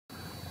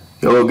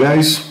Hello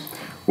guys,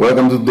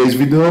 welcome to today's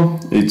video.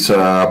 It's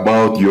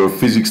about your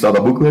physics data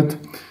booklet.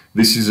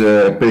 This is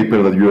a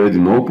paper that you already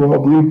know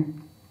probably.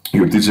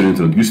 Your teacher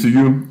introduced to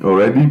you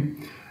already.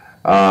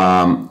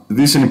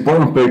 This is an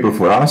important paper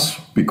for us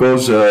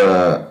because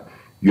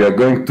you are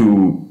going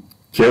to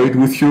carry it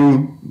with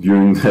you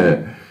during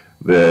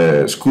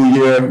the school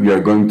year. You are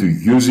going to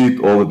use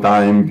it all the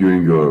time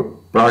during your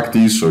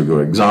practice or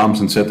your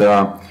exams,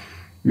 etc.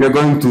 You are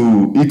going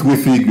to eat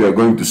with it, you are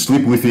going to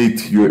sleep with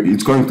it,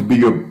 it's going to be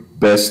your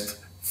best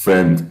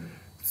friend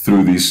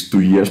through this 2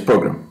 years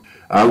program.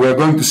 We are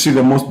going to see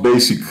the most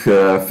basic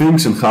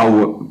things and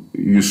how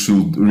you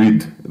should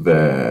read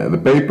the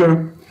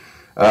paper.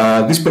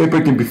 This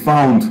paper can be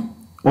found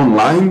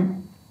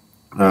online,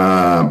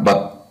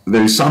 but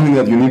there is something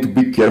that you need to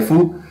be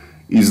careful,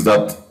 is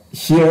that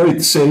here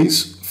it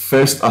says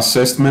First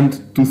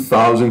Assessment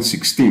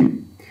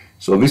 2016.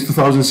 So this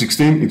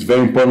 2016 is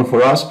very important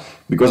for us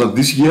because at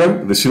this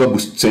year the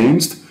syllabus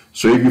changed,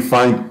 so if you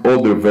find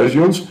older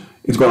versions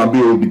it's gonna be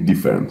a little bit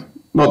different.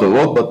 Not a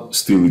lot, but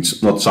still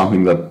it's not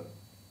something that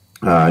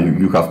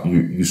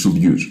you should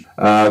use.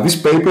 This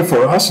paper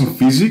for us in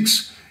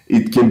physics,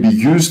 it can be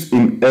used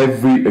in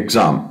every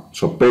exam.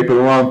 So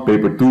paper 1,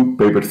 paper 2,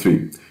 paper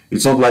 3.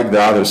 It's not like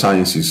the other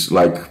sciences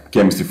like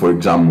chemistry for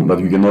example that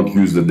you cannot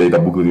use the data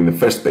booklet in the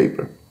first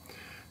paper.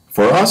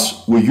 For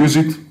us, we use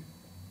it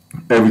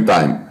every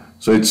time.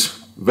 So it's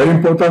very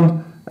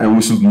important and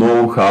we should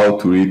know how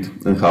to read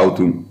and how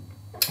to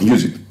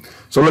use it.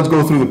 So let's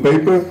go through the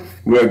paper.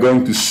 We are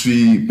going to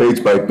see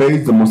page by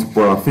page the most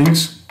important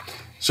things.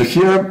 So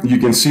here you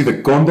can see the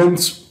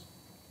contents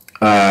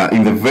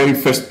in the very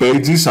first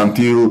pages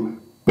until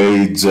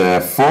page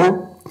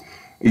 4.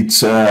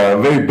 It's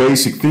very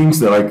basic things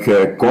that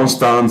like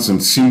constants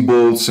and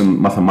symbols and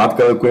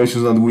mathematical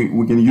equations that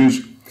we can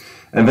use.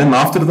 And then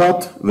after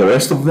that, the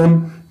rest of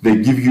them, they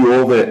give you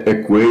all the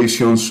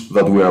equations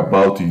that we are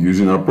about to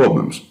use in our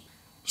problems.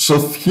 So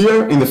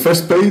here in the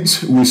first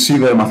page, we see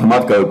the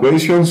mathematical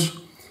equations.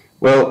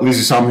 Well, this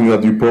is something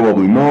that you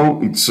probably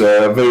know. It's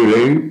very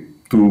rare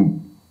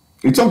to,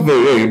 it's not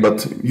very rare,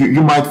 but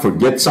you might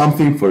forget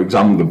something, for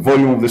example, the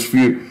volume of the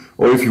sphere,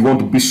 or if you want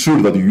to be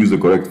sure that you use the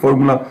correct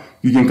formula,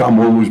 you can come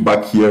always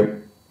back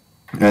here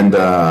and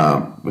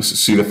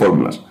see the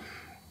formulas.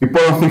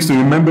 Important things to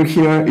remember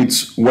here,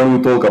 it's when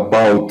we talk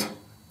about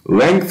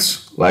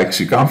lengths, like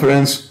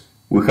circumference,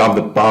 we have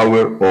the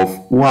power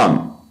of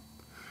 1.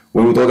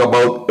 When we talk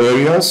about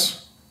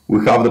areas,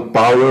 we have the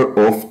power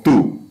of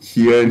 2,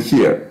 here and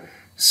here.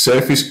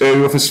 Surface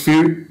area of a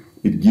sphere,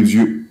 it gives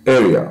you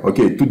area,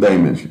 okay, 2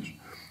 dimensions.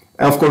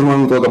 And of course,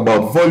 when we talk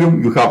about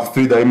volume, you have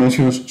 3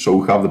 dimensions, so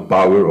we have the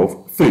power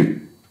of 3.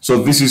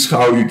 So this is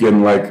how you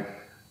can like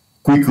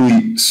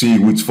quickly see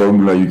which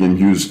formula you can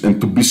use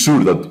and to be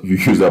sure that you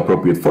use the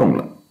appropriate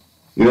formula.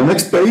 In the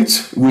next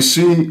page, we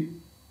see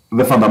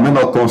the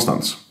fundamental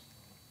constants.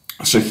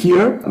 So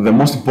here, the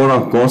most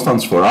important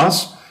constants for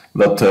us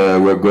that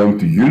we're going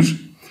to use.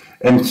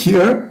 And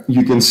here,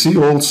 you can see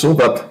also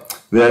that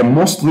they are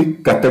mostly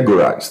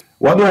categorized.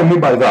 What do I mean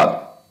by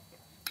that?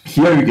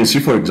 Here you can see,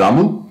 for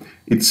example,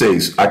 it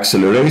says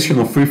acceleration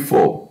of free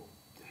fall.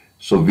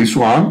 So this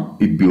one,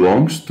 it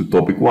belongs to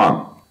topic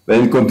 1.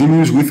 Then it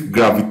continues with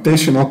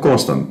gravitational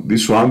constant.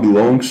 This one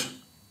belongs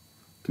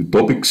to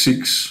topic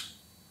 6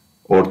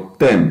 or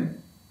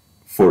 10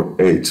 for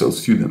HL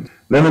student.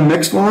 Then the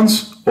next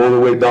ones, all the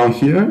way down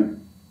here,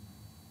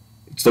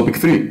 it's topic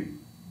 3.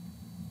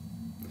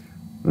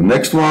 The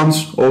next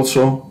ones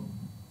also,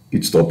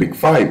 it's topic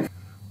 5.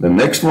 The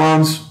next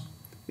ones,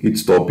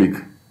 it's topic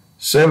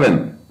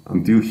 7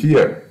 until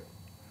here.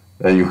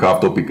 Then you have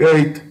topic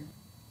 8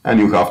 and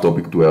you have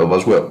topic 12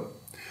 as well.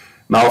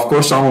 Now, of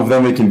course, some of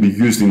them they can be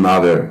used in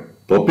other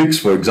topics.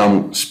 For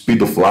example,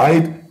 speed of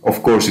light.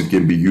 Of course, it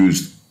can be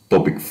used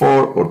topic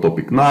 4 or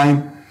topic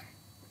 9.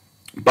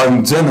 But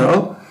in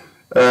general,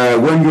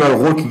 when you are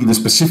working in a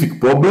specific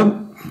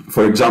problem,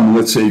 for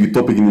example, let's say you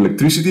topic in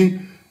electricity,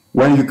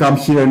 when you come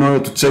here in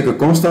order to check a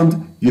constant,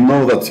 you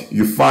know that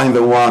you find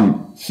the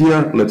one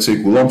here, let's say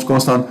Coulomb's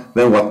constant,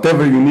 then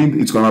whatever you need,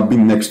 it's going to be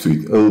next to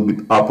it, a little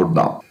bit up or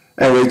down.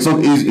 Anyway, it's not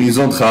easy, it's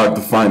not hard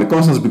to find the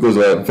constants because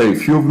there are very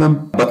few of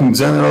them, but in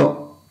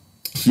general,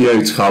 here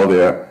it's how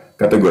they are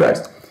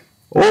categorized.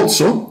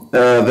 Also,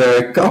 there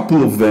are a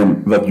couple of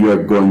them that you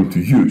are going to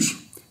use.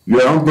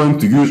 You are not going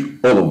to use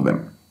all of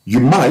them. You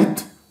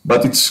might,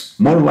 but it's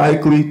more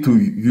likely to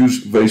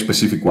use very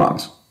specific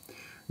ones.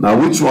 Now,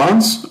 which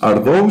ones are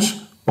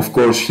those? Of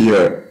course,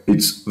 here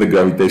it's the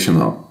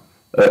gravitational,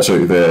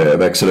 the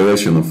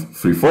acceleration of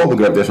free fall, the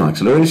gravitational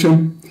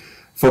acceleration.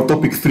 For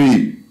topic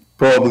 3,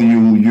 probably you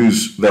will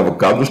use the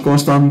Avogadro's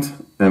constant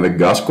and the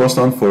gas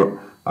constant for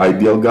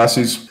ideal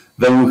gases.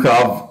 Then we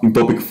have in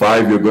topic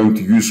 5, you're going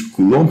to use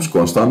Coulomb's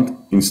constant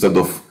instead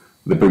of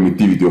the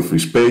permittivity of free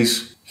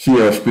space.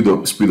 Here, speed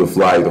of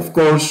light, of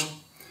course.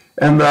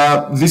 And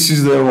this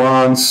is the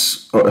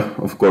ones,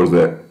 of course,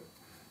 the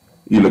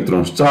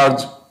electron's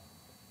charge.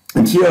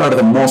 And here are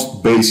the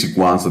most basic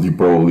ones that you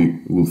probably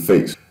will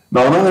face.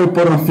 Now, another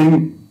important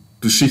thing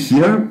to see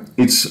here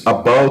it's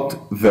about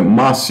the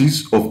masses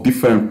of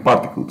different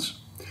particles.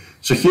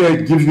 So here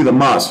it gives you the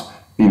mass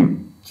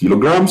in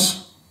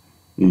kilograms,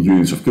 in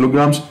units of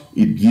kilograms.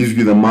 It gives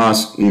you the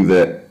mass in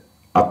the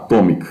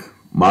atomic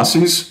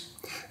masses,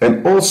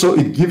 and also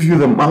it gives you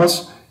the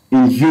mass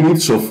in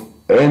units of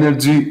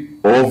energy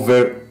over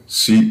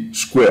c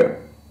squared.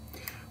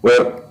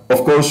 Well, of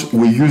course,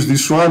 we use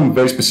this one in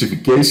very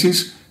specific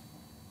cases,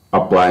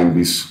 applying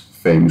this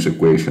famous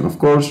equation, of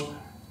course.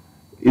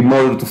 In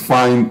order to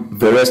find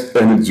the rest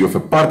energy of a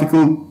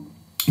particle,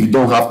 you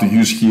don't have to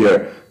use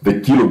here the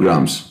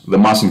kilograms, the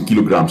mass in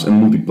kilograms,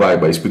 and multiply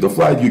by speed of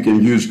light. You can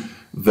use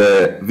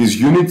these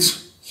units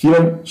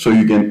here, so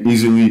you can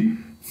easily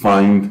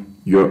find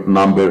your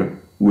number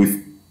with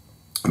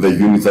the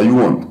units that you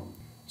want.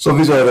 So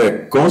these are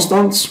the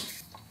constants.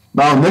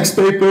 Now, next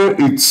paper,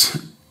 it's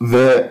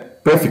the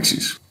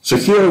prefixes. So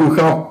here we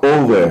have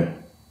all the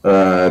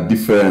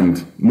different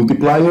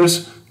multipliers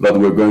that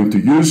we're going to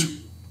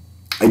use.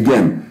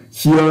 Again,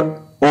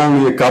 here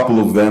only a couple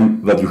of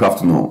them that you have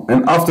to know.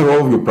 And after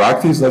all of your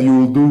practice that you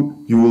will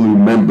do, you will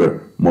remember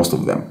most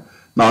of them.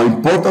 Now,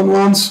 important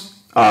ones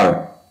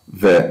are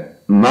the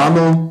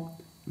nano,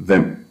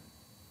 the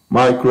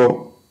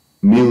micro,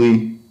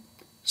 milli,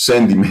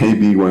 centi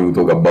maybe when we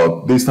talk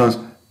about distance,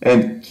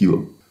 and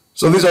kilo.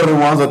 So these are the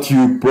ones that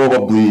you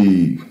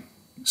probably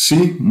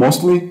see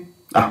mostly,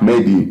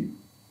 maybe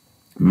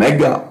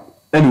mega.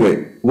 Anyway,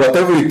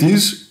 whatever it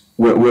is,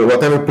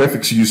 whatever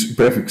prefix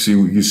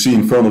you see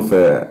in front of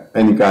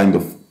any kind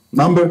of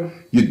number,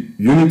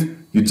 unit,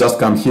 you just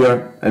come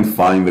here and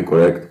find the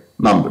correct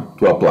number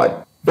to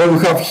apply. Then we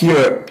have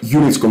here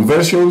units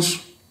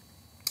conversions.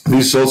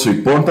 This is also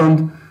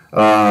important,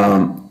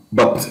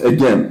 but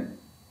again,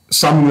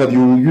 something that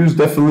you will use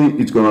definitely,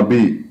 it's going to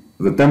be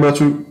the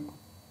temperature,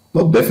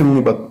 not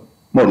definitely, but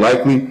more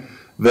likely.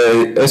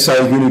 The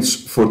SI units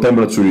for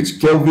temperature is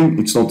Kelvin,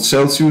 it's not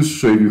Celsius,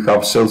 so if you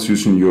have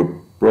Celsius in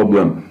your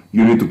problem,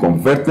 you need to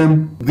convert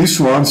them. These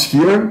ones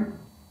here,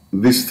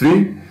 these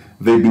three,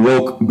 they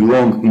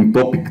belong in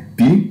topic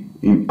D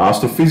in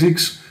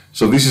astrophysics,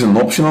 so this is an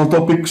optional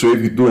topic, so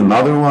if you do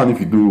another one, if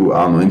you do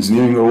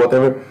engineering or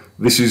whatever,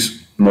 this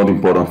is not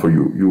important for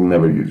you, you will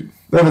never use it.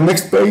 Then the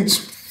next page,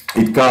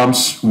 it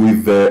comes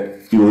with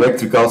the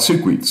electrical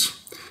circuits,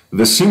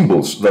 the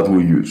symbols that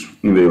we use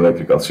in the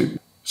electrical circuit.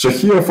 So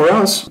here for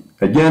us,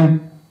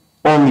 again,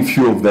 only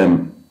few of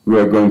them we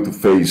are going to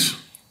face.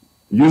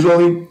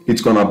 Usually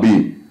it's going to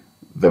be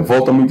the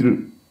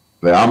voltmeter,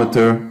 the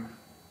ammeter,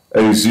 a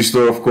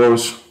resistor of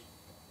course,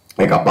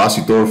 a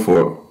capacitor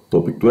for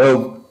topic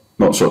 12,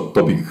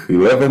 topic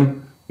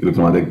 11,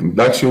 electromagnetic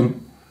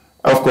induction,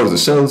 of course the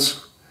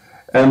cells,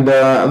 and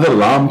the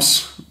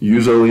lamps.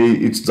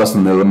 Usually it's just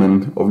an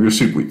element of your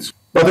circuits.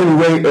 But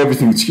anyway,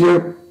 everything is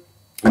here,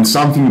 and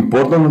something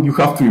important that you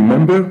have to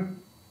remember,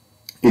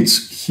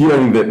 it's here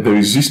in the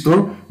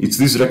resistor, it's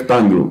this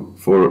rectangle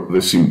for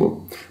the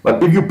symbol.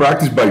 But if you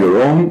practice by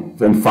your own,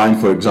 then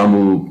find, for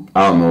example,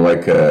 I don't know,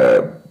 like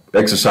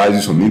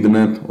exercises on the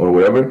internet or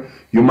wherever,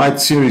 you might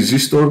see a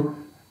resistor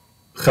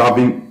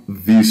having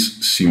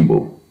this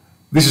symbol.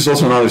 This is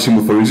also another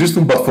symbol for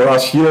resistance, but for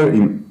us here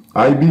in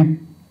IB,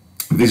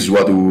 this is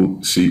what we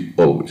will see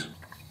always.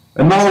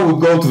 And now we'll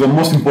go to the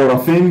most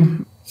important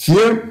thing.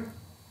 Here,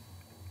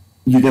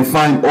 you can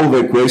find all the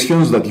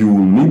equations that you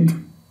will need.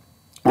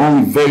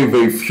 Only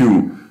very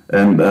few,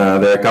 and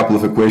there are a couple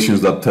of equations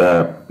that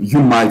you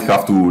might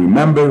have to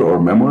remember or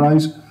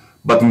memorize,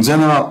 but in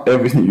general,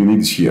 everything you need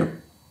is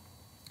here.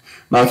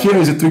 Now here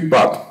is a trick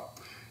part.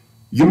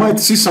 You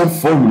might see some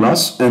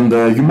formulas and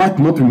you might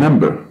not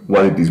remember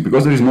what it is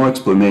because there is no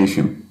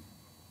explanation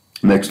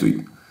next to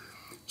it.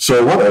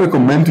 So what I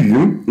recommend to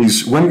you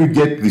is when you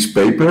get this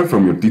paper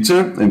from your teacher,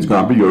 and it's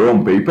going to be your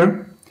own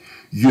paper,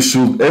 you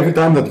should, every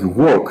time that you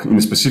work in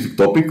a specific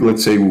topic,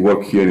 let's say we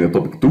work here in the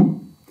topic 2,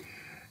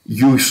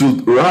 you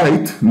should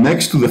write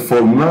next to the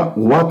formula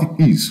what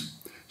it is.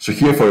 So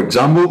here, for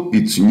example,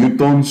 it's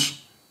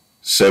Newton's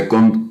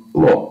second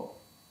law.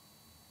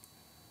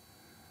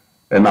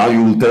 And now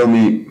you will tell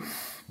me,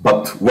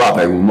 but what?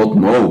 I will not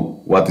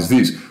know. What is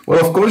this?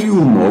 Well, of course you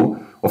will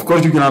know. Of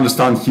course you can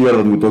understand here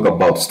that we talk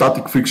about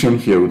static friction,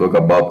 here we talk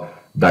about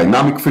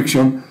dynamic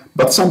friction,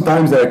 but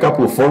sometimes there are a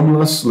couple of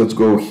formulas. Let's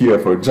go here,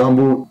 for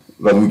example,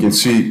 that we can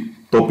see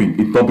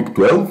in topic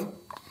 12.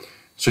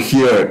 So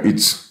here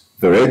it's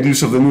the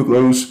radius of the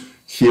nucleus,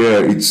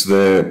 here it's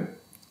the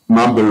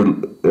number,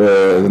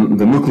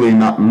 the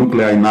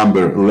nuclei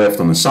number left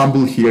on a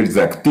sample, here is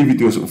the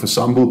activity of a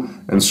sample,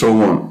 and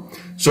so on.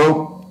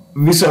 So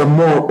these are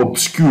more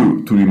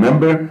obscure to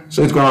remember,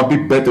 so it's going to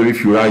be better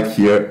if you write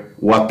here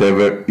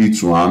whatever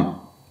each one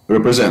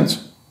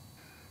represents.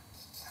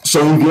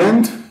 So in the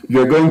end,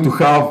 you're going to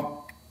have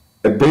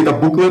a data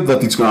booklet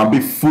that is going to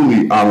be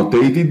fully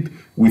annotated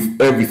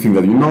with everything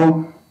that you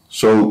know,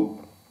 so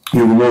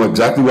you will know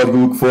exactly what to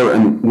look for,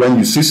 and when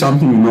you see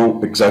something, you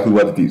know exactly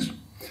what it is.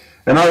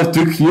 Another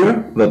trick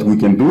here that we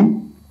can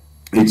do,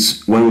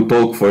 it's when we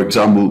talk, for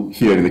example,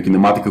 here in the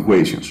kinematic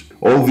equations.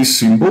 All these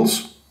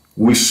symbols,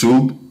 we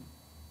should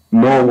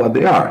know what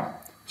they are.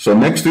 So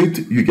next to it,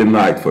 you can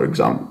write, for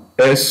example,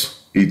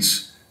 S,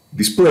 it's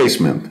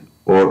displacement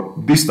or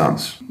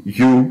distance.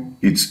 U,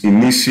 it's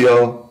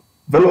initial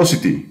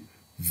velocity.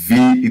 V,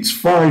 it's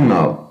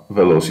final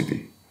velocity,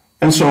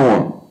 and so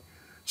on.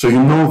 So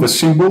you know the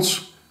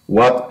symbols,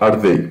 what are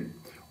they?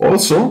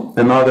 Also,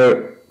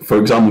 another, for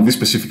example, this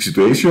specific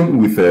situation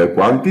with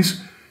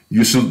quantities,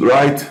 you should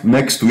write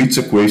next to each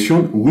equation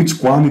which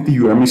quantity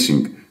you are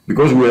missing,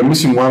 because we are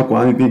missing one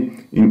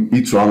quantity in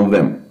each one of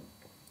them.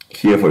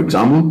 Here, for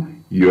example,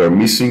 you are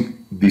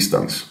missing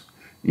distance.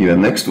 In the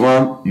next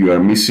one, you are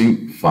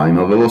missing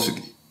final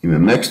velocity. In the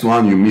next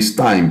one, you miss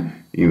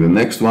time. In the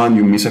next one,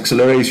 you miss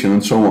acceleration,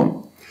 and so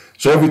on.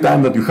 So every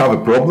time that you have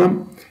a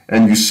problem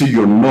and you see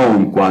your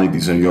known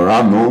quantities and your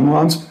unknown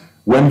ones,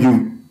 when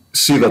you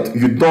see that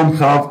you don't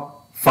have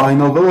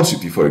final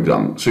velocity, for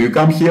example, so you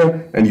come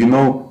here and you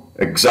know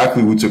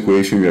exactly which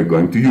equation you are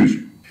going to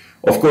use.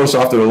 Of course,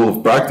 after a lot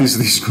of practice,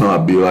 this is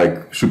gonna be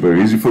like super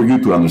easy for you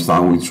to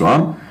understand which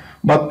one.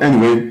 But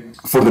anyway,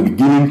 for the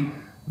beginning,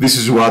 this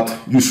is what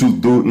you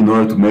should do in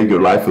order to make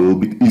your life a little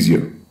bit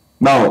easier.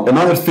 Now,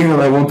 another thing that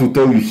I want to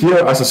tell you here,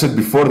 as I said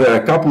before, there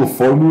are a couple of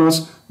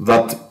formulas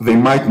that they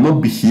might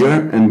not be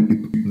here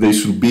and they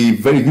should be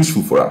very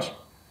useful for us.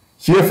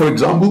 Here, for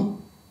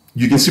example,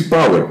 you can see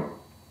power.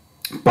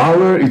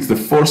 Power is the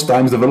force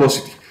times the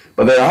velocity.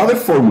 But there are other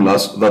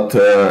formulas that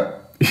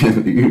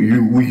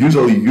we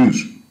usually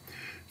use.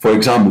 For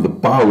example, the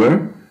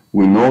power,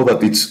 we know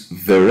that it's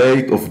the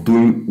rate of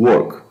doing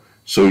work.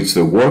 So it's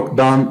the work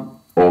done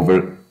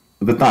over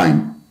the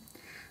time.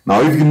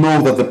 Now, if you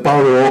know that the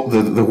power,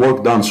 the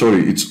work done,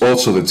 it's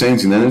also the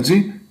change in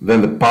energy,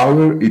 then the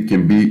power, it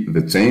can be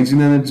the change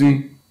in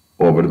energy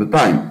over the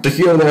time. So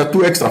here there are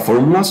two extra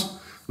formulas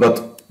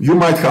that you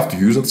might have to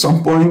use at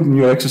some point in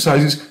your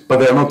exercises, but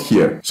they are not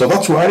here. So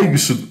that's why you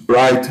should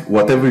write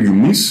whatever you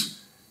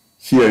miss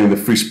here in the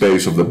free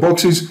space of the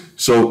boxes.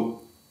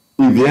 So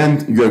in the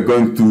end, you are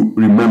going to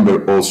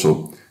remember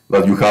also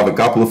that you have a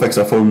couple of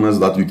extra formulas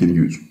that you can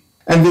use.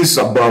 And this is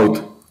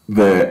about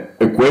the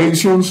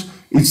equations.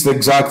 It's the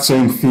exact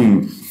same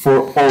thing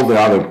for all the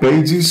other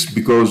pages,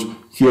 because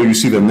here you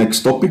see the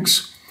next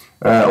topics.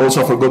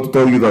 Also, I forgot to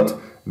tell you that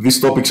these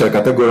topics are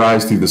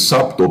categorized in the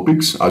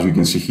subtopics, as you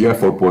can see here,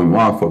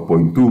 4.1,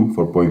 4.2,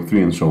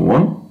 4.3, and so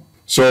on.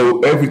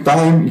 So every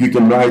time you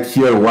can write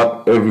here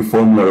what every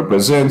formula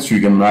represents, you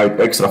can write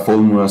extra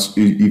formulas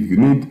if you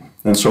need,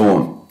 and so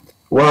on.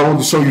 What I want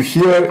to show you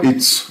here,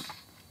 it's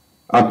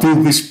until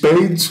this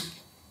page,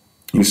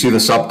 you see the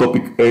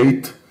subtopic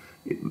 8,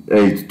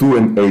 8.2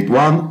 and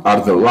 8.1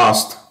 are the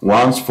last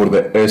ones for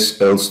the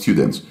SL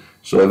students.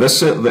 So the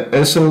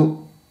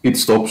SL, it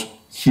stops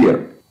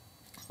here.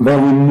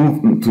 Then we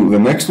move to the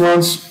next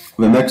ones.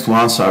 The next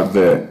ones are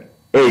the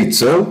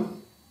HL,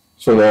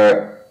 so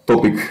the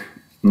topic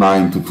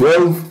 9 to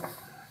 12.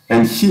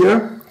 And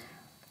here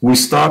we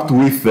start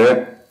with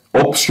the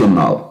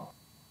optional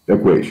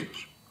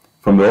equations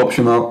from the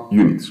optional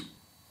units.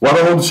 What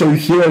I want to show you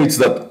here is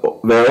that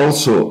they're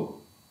also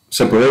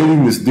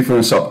separating these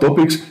different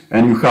subtopics,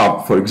 and you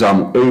have, for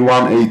example,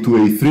 A1,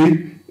 A2,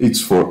 A3,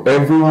 it's for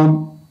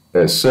everyone,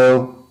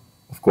 SL,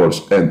 of course,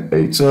 and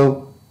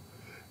HL.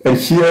 And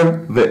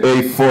here, the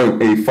A4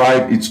 and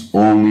A5, it's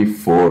only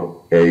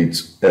for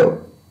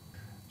HL.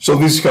 So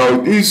this is how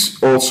it is,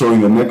 also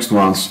in the next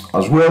ones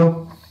as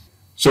well.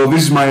 So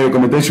this is my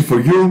recommendation for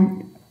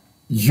you.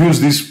 Use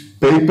this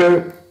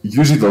paper,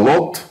 use it a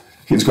lot.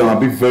 It's gonna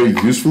be very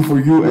useful for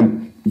you,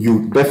 and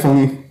you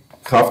definitely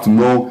have to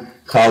know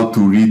how to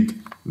read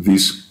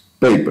this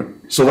paper.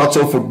 So that's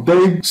all for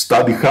today.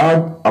 Study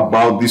hard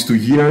about these 2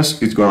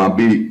 years. It's gonna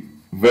be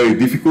very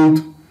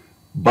difficult,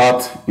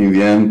 but in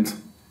the end,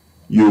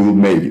 you will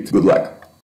make it. Good luck.